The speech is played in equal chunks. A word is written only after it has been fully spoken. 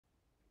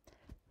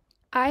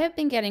I have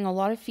been getting a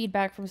lot of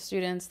feedback from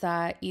students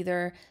that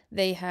either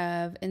they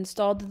have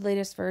installed the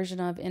latest version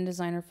of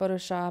InDesign or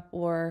Photoshop,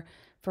 or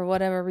for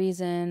whatever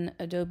reason,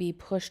 Adobe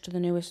pushed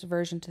the newest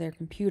version to their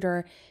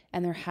computer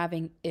and they're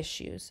having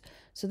issues.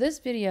 So this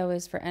video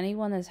is for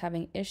anyone that's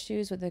having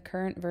issues with the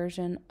current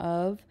version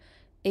of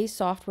a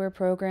software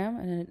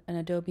program, an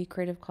Adobe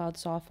Creative Cloud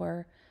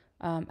software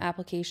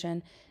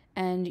application,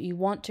 and you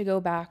want to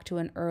go back to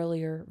an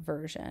earlier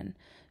version.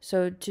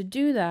 So to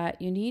do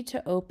that, you need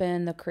to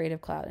open the Creative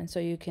Cloud. And so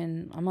you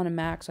can, I'm on a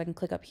Mac, so I can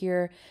click up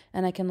here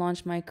and I can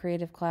launch my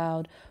Creative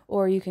Cloud,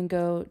 or you can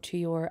go to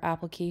your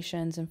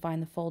applications and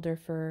find the folder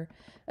for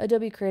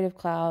Adobe Creative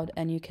Cloud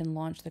and you can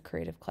launch the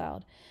Creative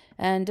Cloud.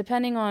 And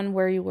depending on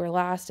where you were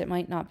last, it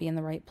might not be in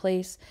the right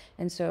place.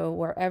 And so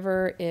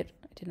wherever it,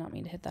 I did not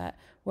mean to hit that,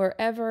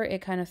 wherever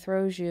it kind of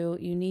throws you,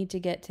 you need to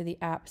get to the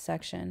app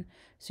section.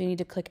 So you need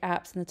to click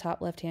apps in the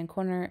top left-hand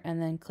corner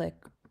and then click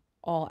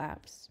all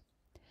apps.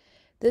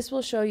 This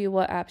will show you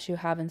what apps you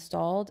have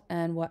installed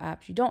and what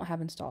apps you don't have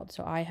installed.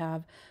 So I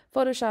have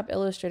Photoshop,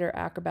 Illustrator,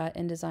 Acrobat,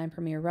 InDesign,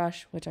 Premiere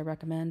Rush, which I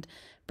recommend,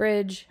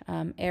 Bridge,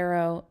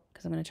 Arrow,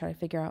 because I'm going to try to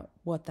figure out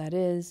what that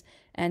is,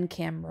 and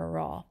Camera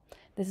Raw.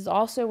 This is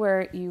also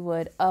where you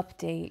would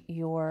update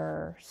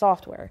your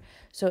software.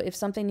 So if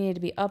something needed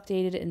to be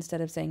updated,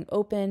 instead of saying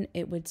open,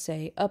 it would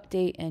say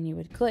update and you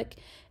would click.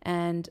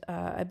 And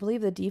I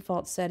believe the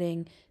default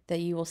setting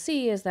that you will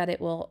see is that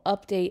it will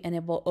update and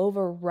it will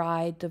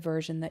override the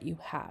version that you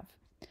have.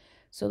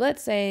 So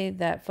let's say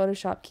that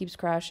Photoshop keeps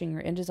crashing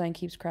or InDesign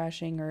keeps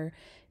crashing or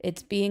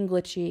it's being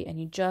glitchy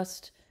and you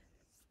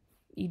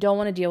don't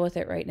want to deal with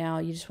it right now.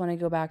 You just want to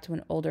go back to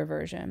an older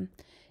version.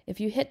 If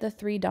you hit the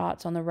three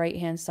dots on the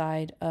right-hand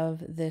side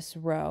of this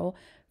row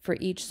for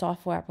each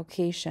software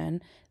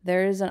application,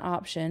 there is an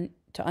option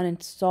to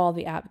uninstall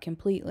the app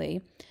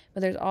completely, but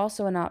there's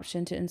also an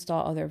option to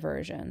install other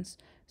versions.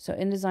 So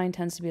InDesign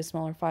tends to be a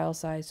smaller file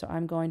size, so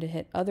I'm going to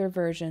hit other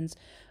versions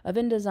of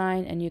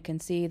InDesign, and you can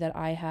see that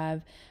I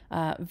have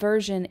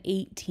version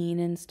 18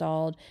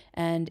 installed,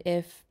 and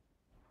if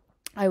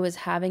I was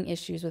having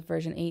issues with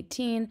version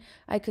 18,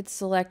 I could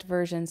select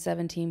version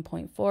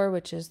 17.4,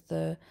 which is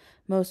the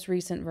most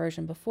recent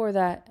version before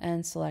that,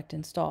 and select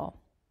install.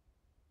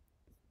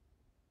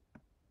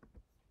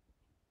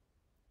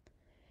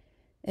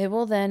 It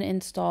will then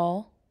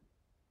install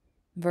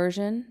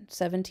version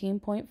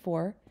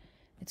 17.4.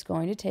 It's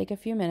going to take a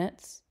few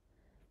minutes.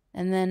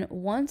 And then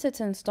once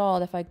it's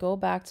installed, if I go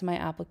back to my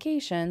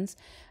applications,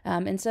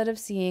 instead of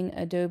seeing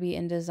Adobe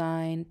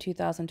InDesign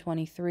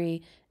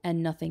 2023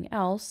 and nothing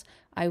else,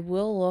 I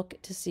will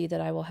look to see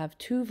that I will have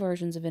two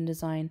versions of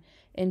InDesign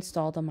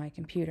installed on my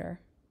computer.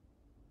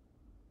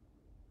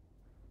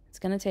 It's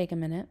going to take a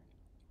minute,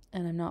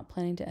 and I'm not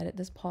planning to edit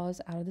this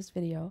pause out of this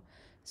video,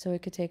 so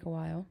it could take a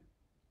while.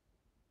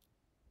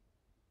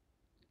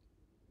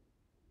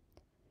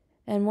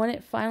 And when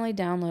it finally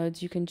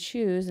downloads, you can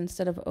choose,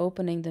 instead of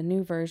opening the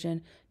new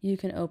version, you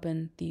can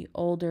open the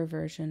older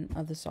version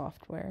of the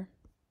software.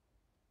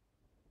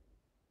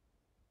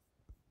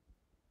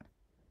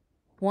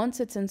 Once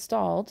it's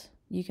installed,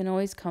 you can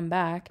always come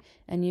back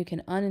and you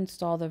can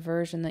uninstall the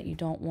version that you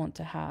don't want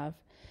to have.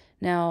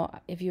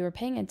 Now, if you were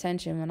paying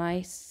attention, when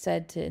I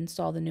said to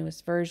install the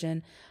newest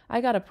version, I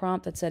got a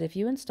prompt that said if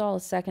you install a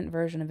second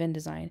version of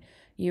InDesign,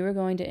 you are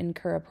going to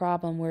incur a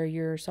problem where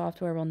your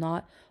software will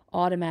not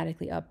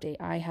automatically update.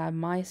 I have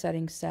my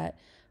settings set.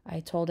 I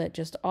told it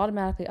just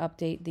automatically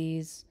update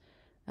these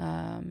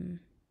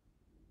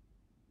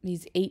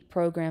 8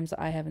 programs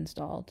that I have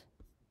installed.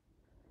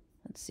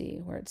 Let's see,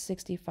 we're at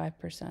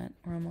 65%.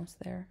 We're almost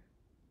there.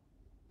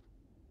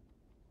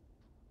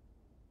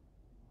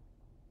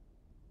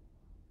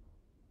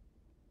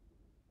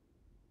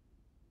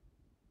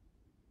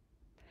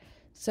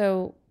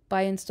 So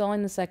by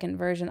installing the second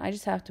version, I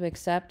just have to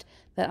accept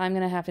that I'm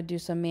going to have to do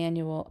some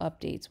manual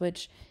updates,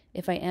 which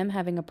if I am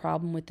having a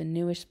problem with the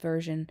newest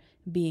version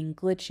being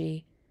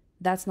glitchy,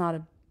 that's not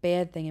a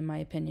bad thing in my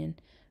opinion.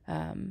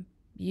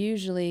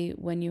 Usually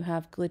when you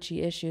have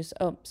glitchy issues,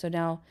 so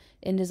now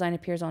InDesign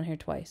appears on here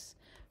twice.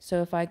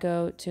 So if I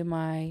go to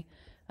my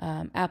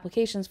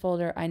applications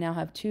folder, I now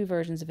have 2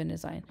 versions of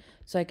InDesign.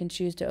 So I can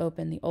choose to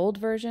open the old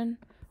version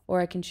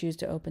or I can choose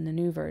to open the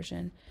new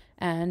version.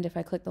 And if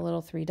I click the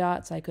little 3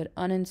 dots, I could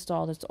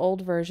uninstall this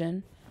old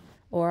version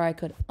or I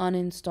could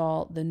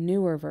uninstall the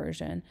newer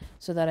version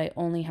so that I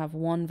only have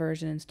one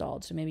version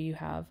installed. So maybe you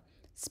have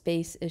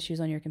space issues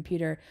on your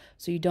computer,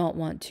 so you don't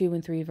want 2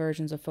 and 3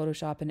 versions of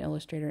Photoshop and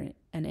Illustrator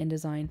and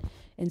InDesign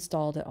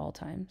installed at all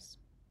times.